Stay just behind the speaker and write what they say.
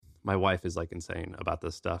My wife is like insane about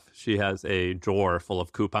this stuff. She has a drawer full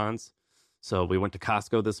of coupons. So we went to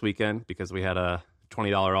Costco this weekend because we had a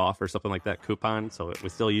 $20 off or something like that coupon. So we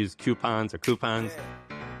still use coupons or coupons.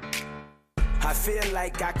 I feel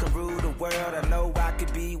like I can rule the world. I know I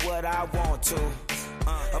could be what I want to.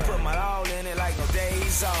 I put my all in it like no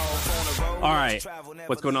days off. On the road, all right,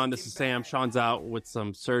 what's going on? This is Sam. Sean's out with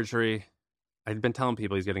some surgery. I've been telling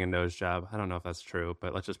people he's getting a nose job. I don't know if that's true,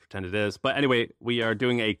 but let's just pretend it is. But anyway, we are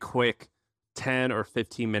doing a quick 10 or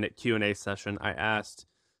 15-minute Q&A session. I asked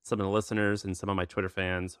some of the listeners and some of my Twitter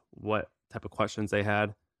fans what type of questions they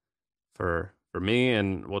had for me,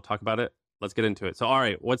 and we'll talk about it. Let's get into it. So, all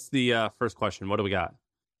right, what's the first question? What do we got?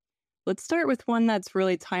 Let's start with one that's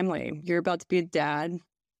really timely. You're about to be a dad.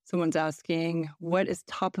 Someone's asking, what is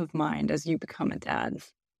top of mind as you become a dad?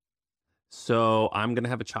 So I'm going to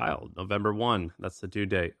have a child, November 1. That's the due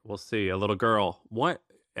date. We'll see. A little girl. What?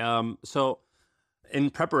 So in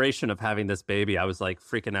preparation of having this baby, I was like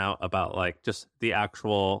freaking out about like just the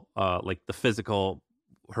actual, like the physical,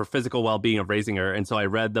 her physical well-being of raising her. And so I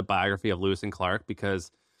read the biography of Lewis and Clark because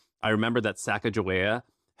I remember that Sacagawea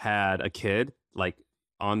had a kid like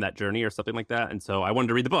on that journey or something like that. And so I wanted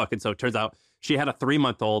to read the book. And so it turns out she had a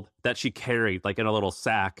 3-month-old that she carried like in a little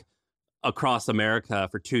sack across America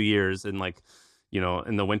for 2 years in like, you know,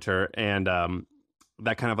 in the winter. And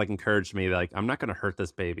that kind of like encouraged me, like, I'm not going to hurt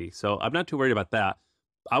this baby. So I'm not too worried about that.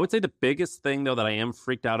 I would say the biggest thing though that I am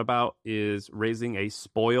freaked out about is raising a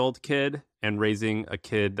spoiled kid and raising a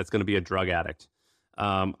kid that's going to be a drug addict.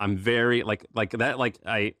 I'm very like that, like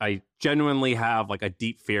I genuinely have like a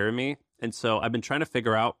deep fear in me. And so I've been trying to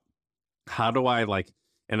figure out how do I like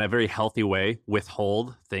in a very healthy way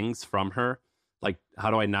withhold things from her. Like, how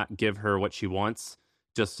do I not give her what she wants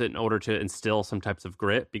just in order to instill some types of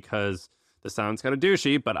grit? Because this sounds kind of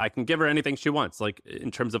douchey, but I can give her anything she wants, like in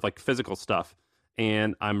terms of like physical stuff.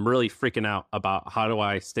 And I'm really freaking out about how do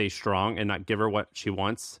I stay strong and not give her what she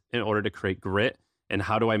wants in order to create grit? And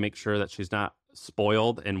how do I make sure that she's not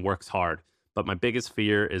spoiled and works hard? But my biggest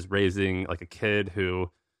fear is raising like a kid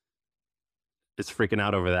who is freaking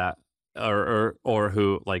out over that or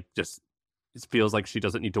who like just feels like she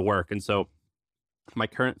doesn't need to work. And so my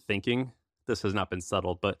current thinking, this has not been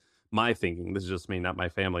settled, but my thinking, this is just me, not my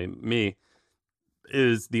family, me,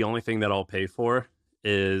 is the only thing that I'll pay for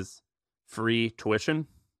is free tuition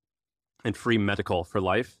and free medical for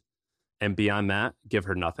life. And beyond that, give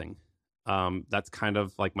her nothing. That's kind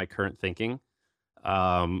of like my current thinking.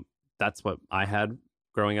 That's what I had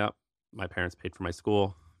growing up. My parents paid for my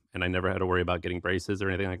school and I never had to worry about getting braces or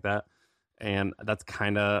anything like that. And that's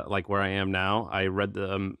kind of like where I am now. I read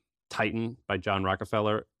the Titan by John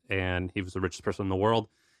Rockefeller, and he was the richest person in the world.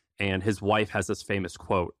 And his wife has this famous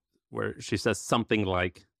quote where she says something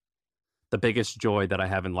like, the biggest joy that I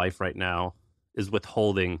have in life right now is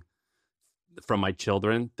withholding from my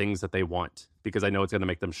children things that they want, because I know it's going to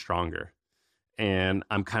make them stronger. And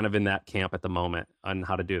I'm kind of in that camp at the moment on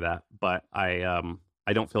how to do that. But I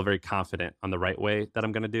don't feel very confident on the right way that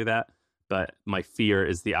I'm going to do that. But my fear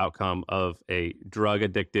is the outcome of a drug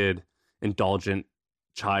addicted, indulgent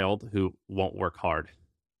child who won't work hard.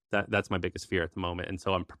 That's my biggest fear at the moment. And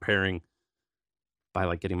so I'm preparing by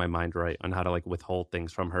like getting my mind right on how to like withhold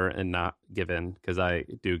things from her and not give in, because I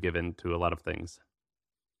do give in to a lot of things.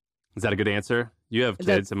 Is that a good answer? You have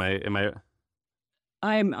kids. Am I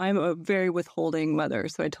I'm a very withholding mother,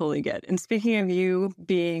 so I totally get. And speaking of you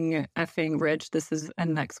being effing rich, this is a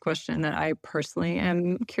next question that I personally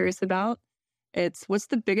am curious about. It's, what's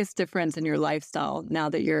the biggest difference in your lifestyle now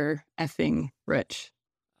that you're effing rich?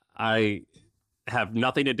 I have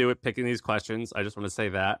nothing to do with picking these questions. I just want to say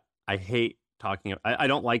that I hate talking. I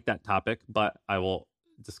don't like that topic, but I will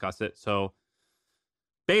discuss it. So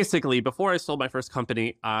basically, before I sold my first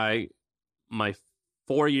company, my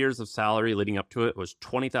 4 years of salary leading up to it was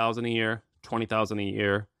 $20,000 a year, $20,000 a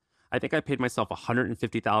year. I think I paid myself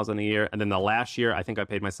 $150,000 a year, and then the last year, I think I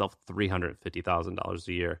paid myself $350,000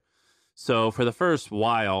 a year. So for the first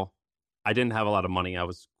while, I didn't have a lot of money. I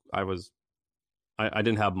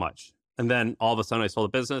didn't have much, and then all of a sudden, I sold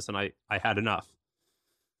a business, and I had enough.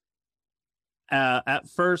 At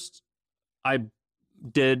first, I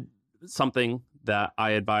did something that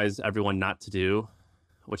I advise everyone not to do,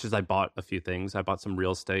 which is I bought a few things. I bought some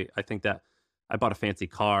real estate. I think that I bought a fancy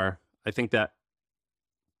car. I think that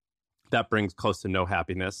brings close to no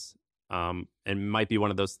happiness, and might be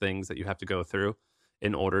one of those things that you have to go through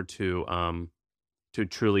in order to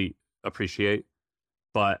truly appreciate.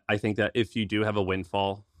 But I think that if you do have a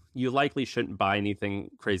windfall, you likely shouldn't buy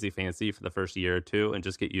anything crazy fancy for the first year or two and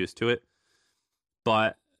just get used to it.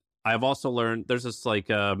 But I've also learned there's this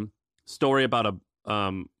like story about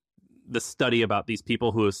the study about these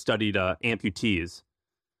people who have studied amputees.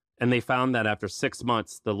 And they found that after 6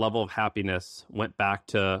 months, the level of happiness went back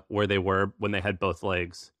to where they were when they had both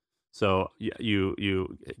legs. So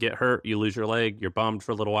you get hurt, you lose your leg, you're bummed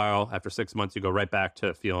for a little while. After 6 months, you go right back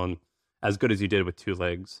to feeling as good as you did with 2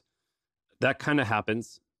 legs. That kind of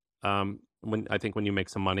happens when you make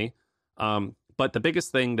some money. But the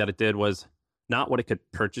biggest thing that it did was not what it could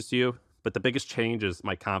purchase you, but the biggest change is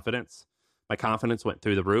my confidence. My confidence went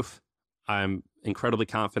through the roof. I'm incredibly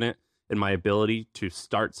confident in my ability to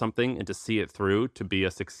start something and to see it through to be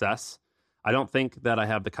a success. I don't think that I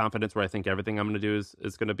have the confidence where I think everything I'm going to do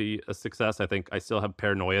is going to be a success. I think I still have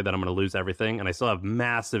paranoia that I'm going to lose everything, and I still have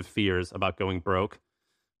massive fears about going broke.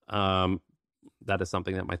 That is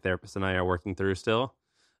something that my therapist and I are working through still.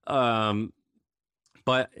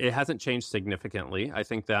 But it hasn't changed significantly. I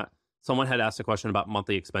think that someone had asked a question about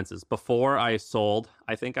monthly expenses. Before I sold,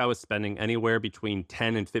 I think I was spending anywhere between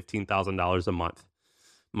 $10,000 and $15,000 a month.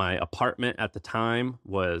 My apartment at the time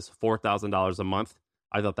was $4,000 a month.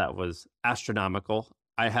 I thought that was astronomical.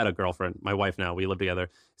 I had a girlfriend, my wife now, we live together.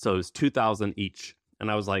 So it was $2,000 each. And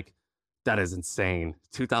I was like, that is insane.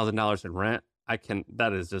 $2,000 in rent.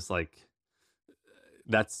 That is just like,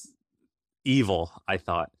 that's evil, I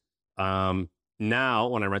thought. Now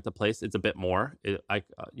when I rent a place, it's a bit more.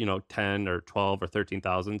 10 or 12 or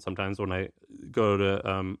 13,000 sometimes when I go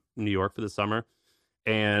to New York for the summer.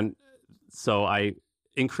 And so I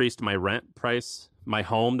increased my rent price. My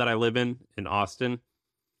home that I live in Austin,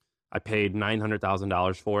 I paid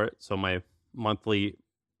 $900,000 for it. So my monthly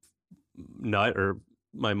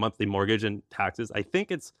my monthly mortgage and taxes, I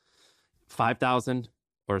think it's $5,000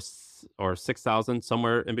 or $6,000,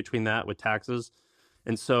 somewhere in between that with taxes.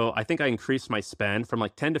 And so I think I increased my spend from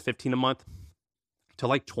like 10 to 15 a month to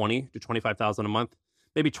like 20 to 25,000 a month,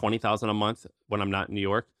 maybe 20,000 a month when I'm not in New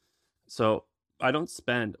York. So I don't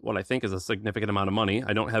spend what I think is a significant amount of money.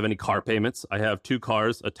 I don't have any car payments. I have 2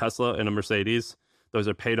 cars, a Tesla and a Mercedes. Those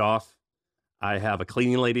are paid off. I have a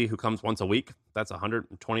cleaning lady who comes once a week. That's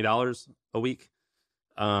 $120 a week.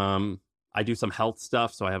 I do some health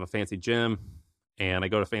stuff. So I have a fancy gym and I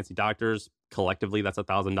go to fancy doctors. Collectively, that's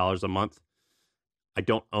 $1,000 a month. I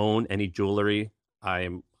don't own any jewelry.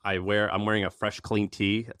 I'm wearing a fresh, clean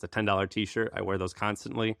tee. It's a $10 t-shirt. I wear those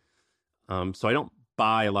constantly. So I don't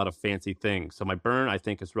buy a lot of fancy things. So my burn, I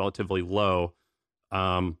think, is relatively low.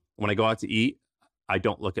 When I go out to eat, I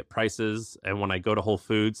don't look at prices. And when I go to Whole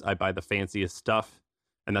Foods, I buy the fanciest stuff.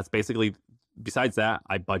 And that's basically, besides that,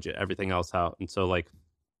 I budget everything else out. And so like,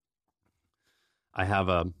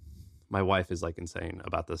 my wife is like insane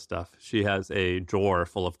about this stuff. She has a drawer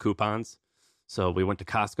full of coupons. So we went to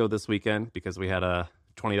Costco this weekend because we had a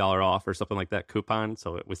 $20 off or something like that coupon.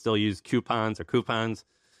 So we still use coupons.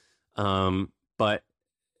 But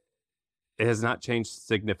it has not changed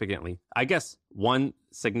significantly. I guess one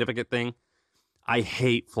significant thing, I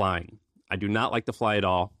hate flying. I do not like to fly at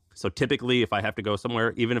all. So typically if I have to go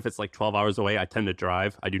somewhere, even if it's like 12 hours away, I tend to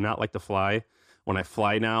drive. I do not like to fly. When I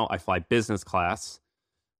fly now, I fly business class.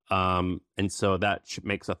 And so that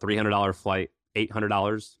makes a $300 flight,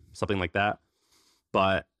 $800, something like that.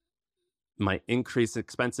 But my increased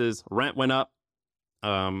expenses, rent went up,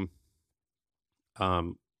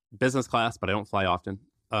 business class, but I don't fly often.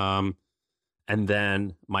 And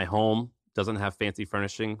then my home doesn't have fancy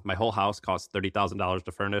furnishing. My whole house costs $30,000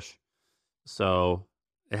 to furnish. So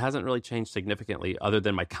it hasn't really changed significantly other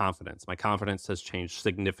than my confidence. My confidence has changed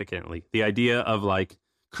significantly. The idea of like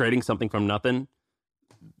creating something from nothing,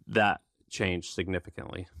 that changed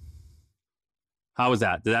significantly. How was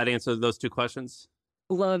that? Did that answer those 2 questions?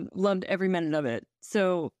 Loved every minute of it.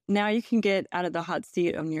 So now you can get out of the hot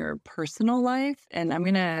seat on your personal life. And I'm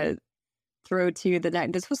going to throw to you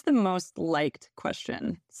this was the most liked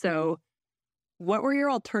question. So what were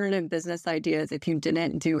your alternative business ideas if you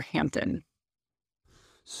didn't do Hampton?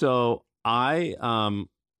 So I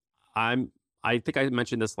think I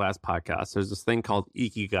mentioned this last podcast. There's this thing called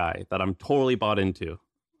Ikigai that I'm totally bought into.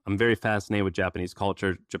 I'm very fascinated with Japanese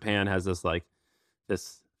culture. Japan has this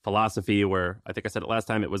philosophy where, I think I said it last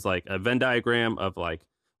time, it was like a Venn diagram of like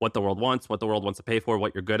what the world wants to pay for,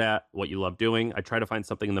 what you're good at, what you love doing. I try to find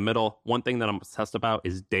something in the middle. One thing that I'm obsessed about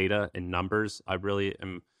is data and numbers. I really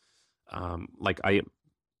am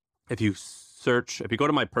if you go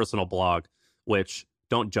to my personal blog, which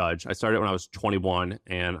don't judge, I started when I was 21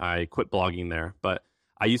 and I quit blogging there, but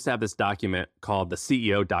I used to have this document called the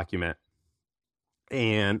CEO document.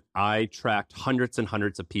 And I tracked hundreds and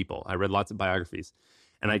hundreds of people. I read lots of biographies.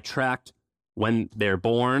 And I tracked when they're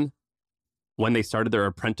born, when they started their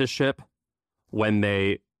apprenticeship, when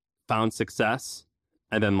they found success,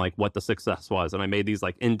 and then like what the success was. And I made these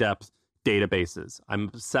like in-depth databases. I'm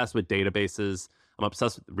obsessed with databases. I'm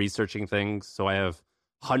obsessed with researching things. So I have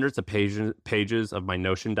hundreds of pages of my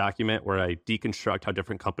Notion document where I deconstruct how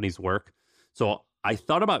different companies work. So I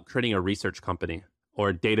thought about creating a research company or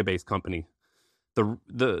a database company.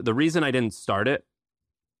 The reason I didn't start it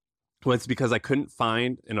was because I couldn't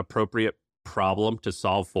find an appropriate problem to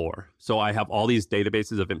solve for. So I have all these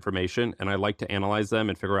databases of information and I like to analyze them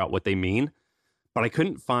and figure out what they mean. But I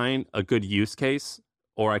couldn't find a good use case,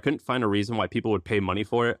 or I couldn't find a reason why people would pay money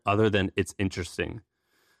for it other than it's interesting.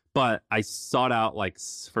 But I sought out like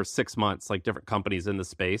for 6 months, like different companies in the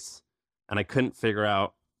space, and I couldn't figure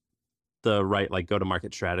out the right like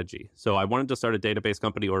go-to-market strategy. So I wanted to start a database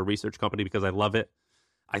company or a research company because I love it.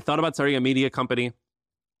 I thought about starting a media company.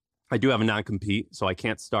 I do have a non-compete, so I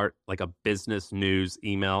can't start like a business news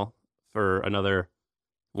email for another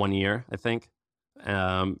 1 year, I think.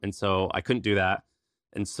 And so I couldn't do that.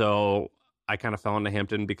 And so I kind of fell into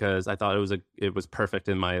Hampton because I thought it was perfect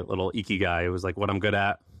in my little ikigai. It was like what I'm good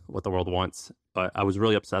at, what the world wants. But I was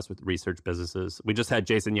really obsessed with research businesses. We just had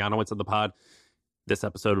Jason Yanowitz on the pod. This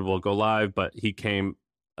episode will go live, but he came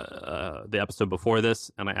the episode before this,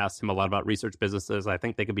 and I asked him a lot about research businesses. I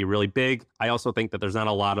think they could be really big. I also think that there's not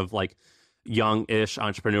a lot of like young-ish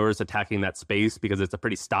entrepreneurs attacking that space because it's a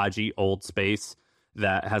pretty stodgy old space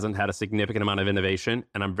that hasn't had a significant amount of innovation,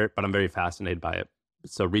 and I'm very fascinated by it.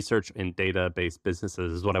 So research and database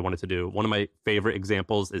businesses is what I wanted to do. One of my favorite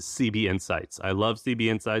examples is CB Insights. I love CB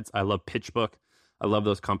Insights. I love PitchBook. I love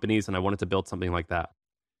those companies, and I wanted to build something like that.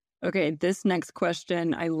 Okay, this next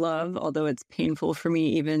question I love, although it's painful for me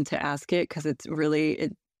even to ask it because it's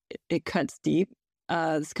really, it cuts deep.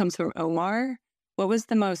 This comes from Omar. What was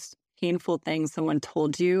the most painful thing someone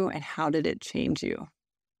told you, and how did it change you?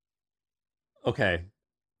 Okay,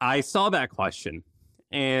 I saw that question,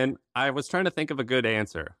 and I was trying to think of a good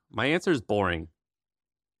answer. My answer is boring.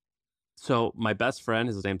 So my best friend,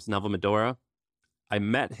 his name's Neville Medora. I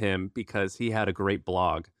met him because he had a great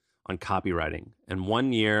blog on copywriting. And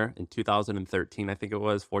 1 year in 2013, I think it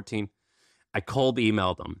was 14, I cold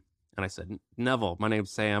emailed him and I said, Neville, my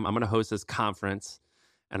name's Sam. I'm going to host this conference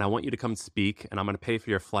and I want you to come speak and I'm going to pay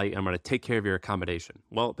for your flight and I'm going to take care of your accommodation.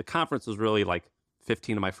 Well, the conference was really like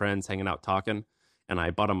 15 of my friends hanging out talking, and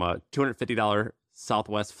I bought him a $250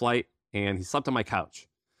 Southwest flight and he slept on my couch.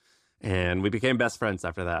 And we became best friends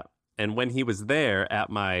after that. And when he was there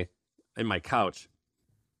in my couch,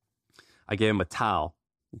 I gave him a towel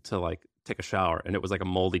to like take a shower, and it was like a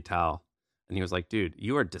moldy towel. And he was like, dude,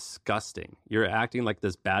 you are disgusting. You're acting like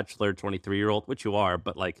this bachelor 23-year-old, which you are,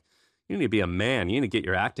 but like you need to be a man. You need to get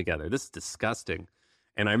your act together. This is disgusting.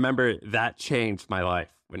 And I remember that changed my life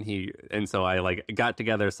and so I like got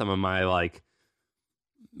together some of my like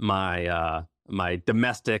my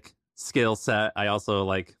domestic skill set. I was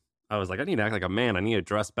like, I need to act like a man. I need to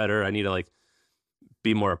dress better. I need to like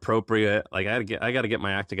be more appropriate. Like I got to get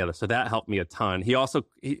my act together. So that helped me a ton.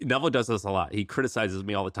 Neville does this a lot. He criticizes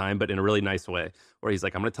me all the time, but in a really nice way, where he's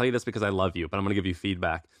like, I'm going to tell you this because I love you, but I'm going to give you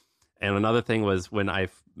feedback. And another thing was when I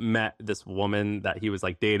met this woman that he was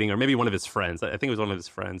like dating, or maybe one of his friends, I think it was one of his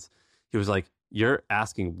friends. He was like, you're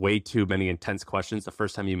asking way too many intense questions the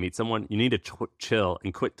first time you meet someone. You need to chill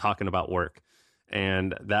and quit talking about work.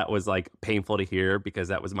 And that was like painful to hear because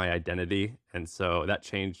that was my identity. And so that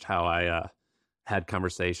changed how I had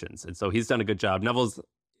conversations. And so he's done a good job. Neville's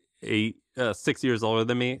 6 years older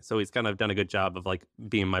than me, so he's kind of done a good job of like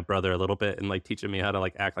being my brother a little bit and like teaching me how to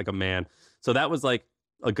like act like a man. So that was like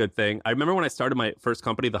a good thing. I remember when I started my first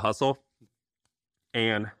company, The Hustle,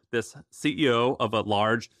 and this CEO of a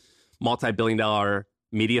large multi-billion-dollar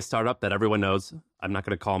media startup that everyone knows, I'm not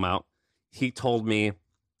going to call him out, he told me,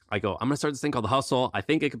 I'm going to start this thing called The Hustle. I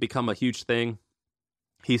think it could become a huge thing.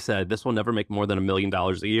 He said, this will never make more than $1 million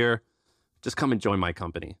a year. Just come and join my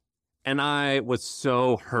company. And I was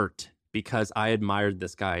so hurt because I admired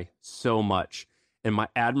this guy so much. And my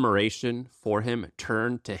admiration for him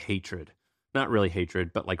turned to hatred. Not really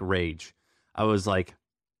hatred, but like rage. I was like,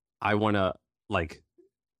 I want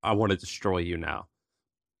to destroy you now.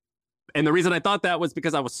 And the reason I thought that was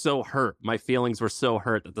because I was so hurt. My feelings were so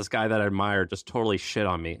hurt that this guy that I admired just totally shit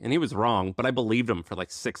on me. And he was wrong, but I believed him for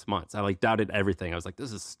like 6 months. I like doubted everything. I was like,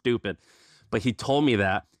 this is stupid. But he told me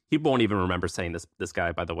that. He won't even remember saying this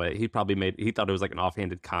guy, by the way. He thought it was like an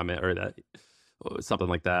offhanded comment or that something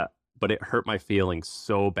like that. But it hurt my feelings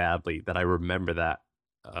so badly that I remember that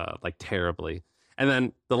like terribly. And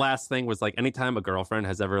then the last thing was like anytime a girlfriend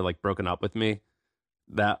has ever like broken up with me,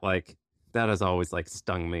 that has always like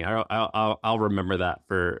stung me. I'll remember that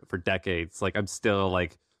for decades. Like I'm still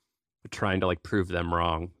like trying to like prove them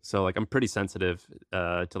wrong. So like I'm pretty sensitive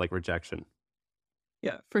to like rejection.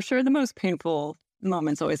 Yeah, for sure. The most painful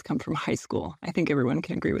moments always come from high school. I think everyone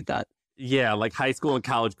can agree with that. Yeah, like high school and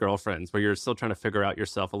college girlfriends where you're still trying to figure out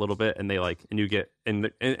yourself a little bit, and they like, and you get,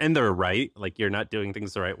 and they're right, like you're not doing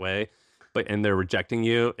things the right way, and they're rejecting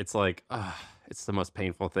you. It's like, it's the most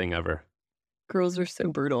painful thing ever. Girls are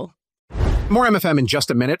so brutal. More MFM in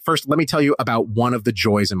just a minute. First, let me tell you about one of the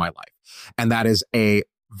joys in my life, and that is a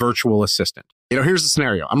virtual assistant. Here's the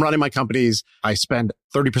scenario. I'm running my companies. I spend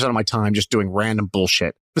 30% of my time just doing random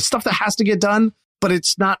bullshit. The stuff that has to get done, but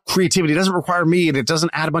it's not creativity. It doesn't require me, and it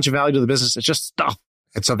doesn't add a bunch of value to the business. It's just stuff.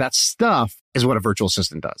 And so that stuff is what a virtual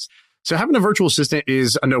assistant does. So having a virtual assistant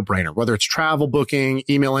is a no-brainer, whether it's travel booking,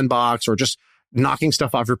 email inbox, or just knocking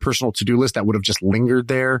stuff off your personal to-do list that would have just lingered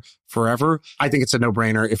there forever. I think it's a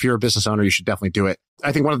no-brainer. If you're a business owner, you should definitely do it.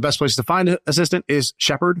 I think one of the best places to find an assistant is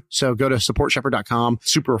Shepherd. So go to supportshepherd.com.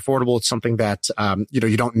 Super affordable. It's something that,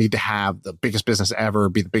 you don't need to have the biggest business ever,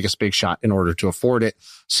 be the biggest big shot in order to afford it.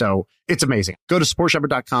 So it's amazing. Go to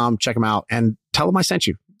supportshepherd.com, check them out, and tell them I sent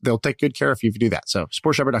you. They'll take good care of you if you do that. So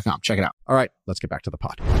supportshepherd.com, check it out. All right, let's get back to the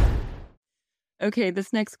pod. Okay,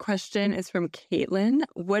 this next question is from Caitlin.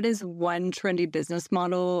 What is one trendy business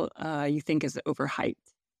model you think is overhyped?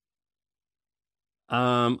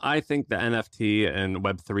 I think the NFT and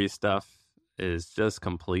Web3 stuff is just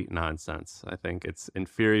complete nonsense. I think it's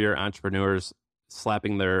inferior entrepreneurs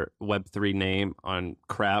slapping their Web3 name on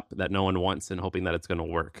crap that no one wants and hoping that it's going to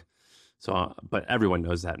work. So, but everyone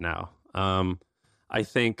knows that now. I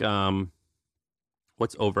think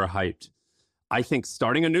what's overhyped? I think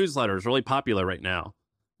starting a newsletter is really popular right now.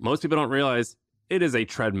 Most people don't realize it is a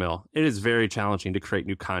treadmill. It is very challenging to create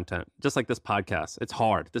new content, just like this podcast. It's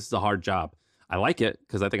hard. This is a hard job. I like it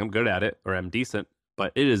because I think I'm good at it or I'm decent,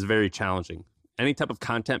 but it is very challenging. Any type of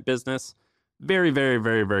content business, very, very,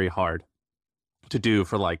 very, very hard to do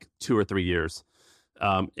for like 2 or 3 years.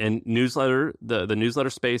 And newsletter, the newsletter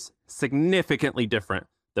space, significantly different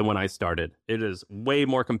than when I started. It is way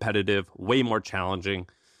more competitive, way more challenging.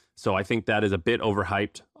 So I think that is a bit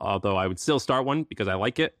overhyped, although I would still start one because I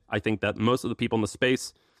like it. I think that most of the people in the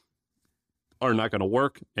space are not going to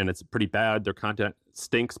work, and it's pretty bad. Their content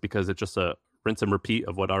stinks because it's just a rinse and repeat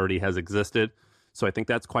of what already has existed. So I think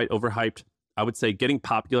that's quite overhyped. I would say getting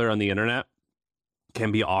popular on the internet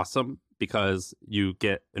can be awesome because you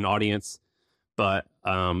get an audience. But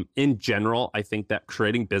in general, I think that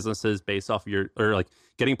creating businesses based off like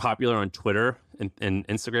getting popular on Twitter and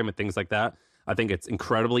Instagram and things like that, I think it's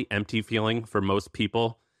incredibly empty feeling for most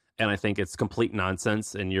people. And I think it's complete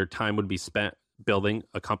nonsense. And your time would be spent building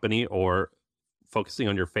a company or focusing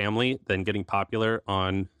on your family than getting popular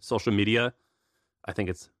on social media. I think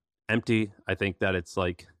it's empty. I think that it's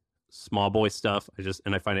like small boy stuff.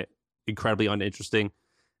 I find it incredibly uninteresting.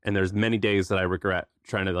 And there's many days that I regret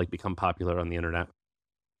trying to like become popular on the internet.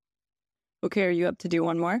 Okay, are you up to do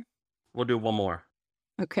one more? We'll do one more.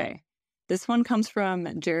 Okay. This one comes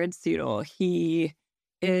from Jared Seidel. He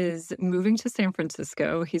is moving to San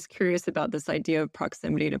Francisco. He's curious about this idea of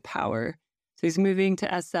proximity to power. So he's moving to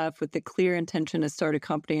SF with the clear intention to start a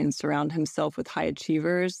company and surround himself with high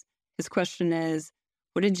achievers. His question is,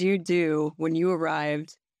 what did you do when you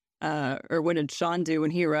arrived, or what did Sean do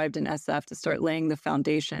when he arrived in SF to start laying the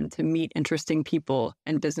foundation to meet interesting people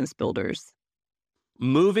and business builders?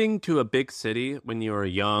 Moving to a big city when you are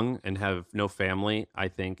young and have no family, I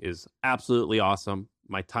think is absolutely awesome.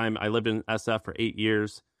 I lived in SF for 8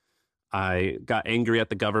 years. I got angry at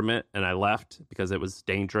the government and I left because it was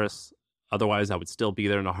dangerous. Otherwise, I would still be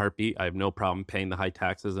there in a heartbeat. I have no problem paying the high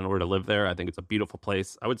taxes in order to live there. I think it's a beautiful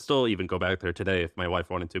place. I would still even go back there today if my wife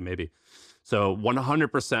wanted to, maybe. So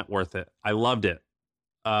 100% worth it. I loved it.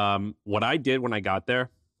 What I did when I got there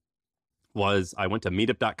was I went to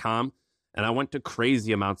meetup.com and I went to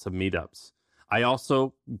crazy amounts of meetups. I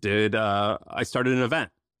also I started an event.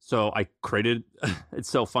 So I created, it's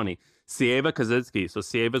so funny, Sieva Kaczynski. So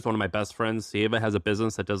Sieva is one of my best friends. Sieva has a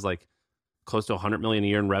business that does like close to 100 million a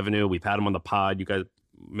year in revenue. We've had him on the pod. You guys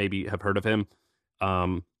maybe have heard of him.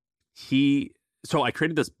 So I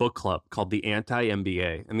created this book club called the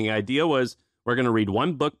Anti-MBA. And the idea was we're going to read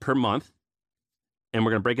one book per month and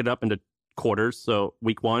we're going to break it up into quarters. So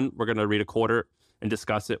week 1, we're going to read a quarter and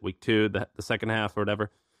discuss it. Week 2, the second half or whatever.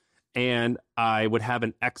 And I would have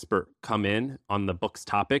an expert come in on the book's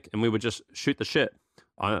topic and we would just shoot the shit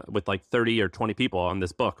with like 30 or 20 people on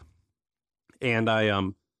this book. And I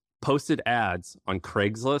posted ads on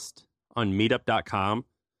Craigslist, on meetup.com,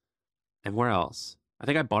 and where else? I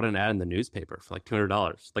think I bought an ad in the newspaper for like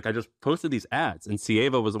 $200. Like I just posted these ads and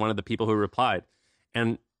Sieva was one of the people who replied.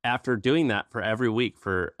 And after doing that for every week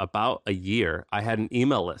for about a year, I had an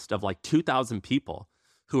email list of like 2,000 people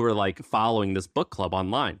who were like following this book club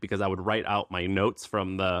online because I would write out my notes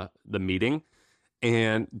from the meeting.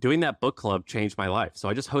 And doing that book club changed my life. So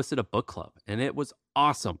I just hosted a book club, and it was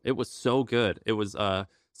awesome. It was so good. It was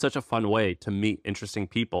such a fun way to meet interesting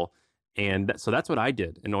people. And so that's what I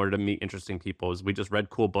did in order to meet interesting people, is we just read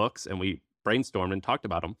cool books and we brainstormed and talked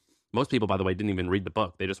about them. Most people, by the way, didn't even read the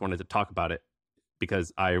book. They just wanted to talk about it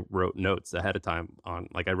because I wrote notes ahead of time on,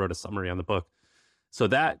 like, I wrote a summary on the book. So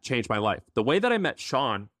that changed my life. The way that I met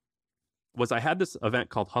Sean was I had this event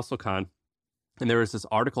called HustleCon, and there was this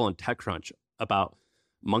article in TechCrunch about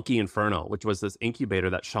Monkey Inferno, which was this incubator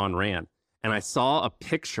that Sean ran. And I saw a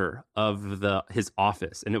picture of his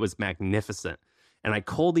office, and it was magnificent. And I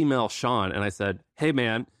cold emailed Sean and I said, hey,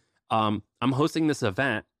 man, I'm hosting this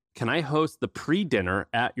event. Can I host the pre-dinner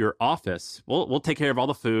at your office? We'll take care of all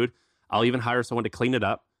the food. I'll even hire someone to clean it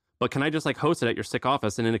up. But can I just like host it at your sick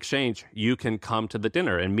office? And in exchange, you can come to the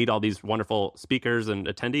dinner and meet all these wonderful speakers and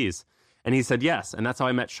attendees. And he said yes. And that's how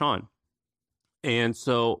I met Sean. And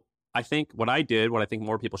so I think what I did, what I think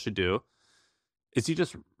more people should do, is you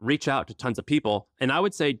just reach out to tons of people. And I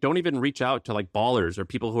would say, don't even reach out to like ballers or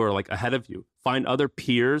people who are like ahead of you. Find other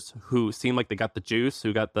peers who seem like they got the juice,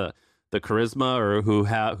 who got the charisma, or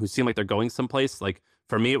who seem like they're going someplace. Like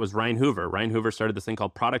for me, it was Ryan Hoover. Ryan Hoover started this thing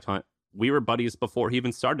called Product Hunt. We were buddies before he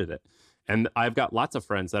even started it. And I've got lots of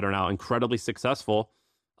friends that are now incredibly successful,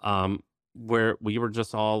 where we were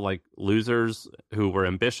just all like losers who were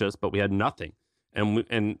ambitious, but we had nothing.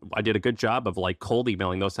 And I did a good job of like cold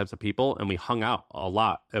emailing those types of people, and we hung out a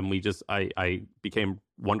lot, and we just I became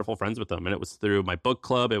wonderful friends with them. And it was through my book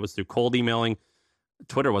club, it was through cold emailing.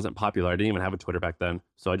 Twitter wasn't popular. I didn't even have a Twitter back then,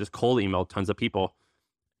 so I just cold emailed tons of people.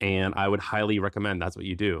 And I would highly recommend that's what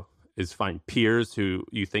you do, is find peers who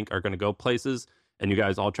you think are going to go places, and you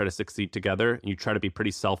guys all try to succeed together. And you try to be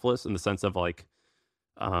pretty selfless in the sense of like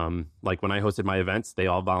when I hosted my events, they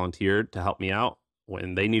all volunteered to help me out.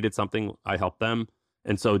 When they needed something, I helped them.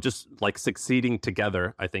 And so just like succeeding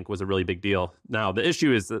together, I think, was a really big deal. Now, the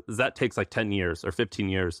issue is that takes like 10 years or 15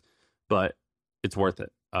 years, but it's worth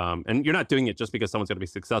it. And you're not doing it just because someone's going to be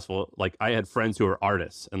successful. Like I had friends who were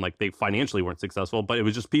artists, and like they financially weren't successful, but it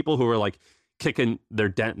was just people who were like kicking their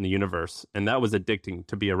dent in the universe. And that was addicting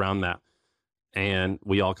to be around that. And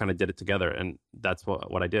we all kind of did it together. And that's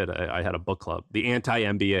what I did. I had a book club. The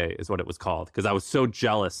Anti-MBA is what it was called, because I was so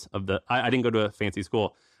jealous of I didn't go to a fancy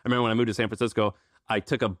school. I remember when I moved to San Francisco, I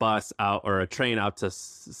took a bus out or a train out to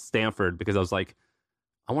Stanford because I was like,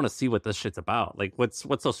 I want to see what this shit's about. Like, what's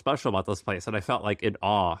so special about this place? And I felt like in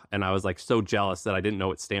awe. And I was like so jealous that I didn't know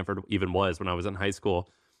what Stanford even was when I was in high school.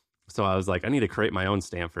 So I was like, I need to create my own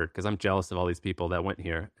Stanford because I'm jealous of all these people that went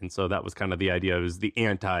here. And so that was kind of the idea. It was the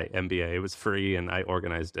Anti-MBA. It was free, and I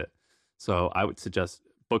organized it. So I would suggest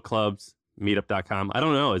book clubs, meetup.com. I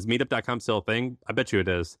don't know. Is meetup.com still a thing? I bet you it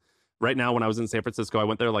is. Right now, when I was in San Francisco, I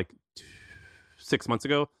went there like 6 months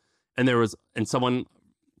ago, and someone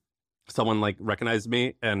like recognized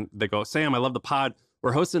me, and they go, Sam, I love the pod.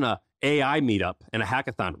 We're hosting a AI meetup and a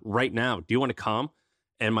hackathon right now. Do you want to come?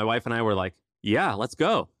 And my wife and I were like, yeah, let's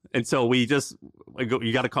go. And so we go,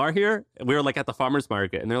 you got a car here? And we were like at the farmer's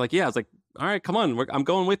market, and they're like, yeah. I was like, all right, come on. I'm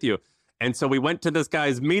going with you. And so we went to this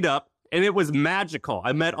guy's meetup, and it was magical.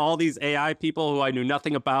 I met all these AI people who I knew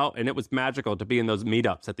nothing about, and it was magical to be in those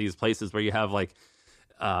meetups at these places where you have like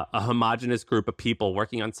a homogenous group of people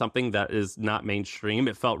working on something that is not mainstream.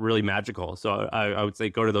 It felt really magical. So I would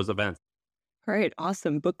say go to those events. All right.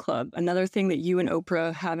 Awesome. Book club. Another thing that you and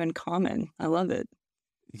Oprah have in common. I love it.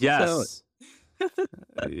 Yes.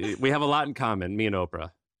 We have a lot in common, me and Oprah.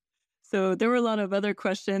 So there were a lot of other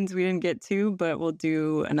questions we didn't get to, but we'll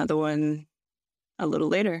do another one a little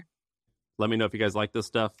later. Let me know if you guys like this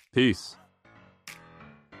stuff. Peace.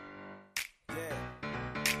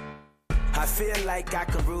 I feel like I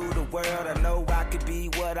can rule the world. I know I could be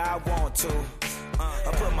what I want to.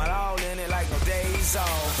 I put my all in it like no days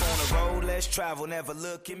off. On the road, let's travel, never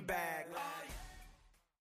looking back.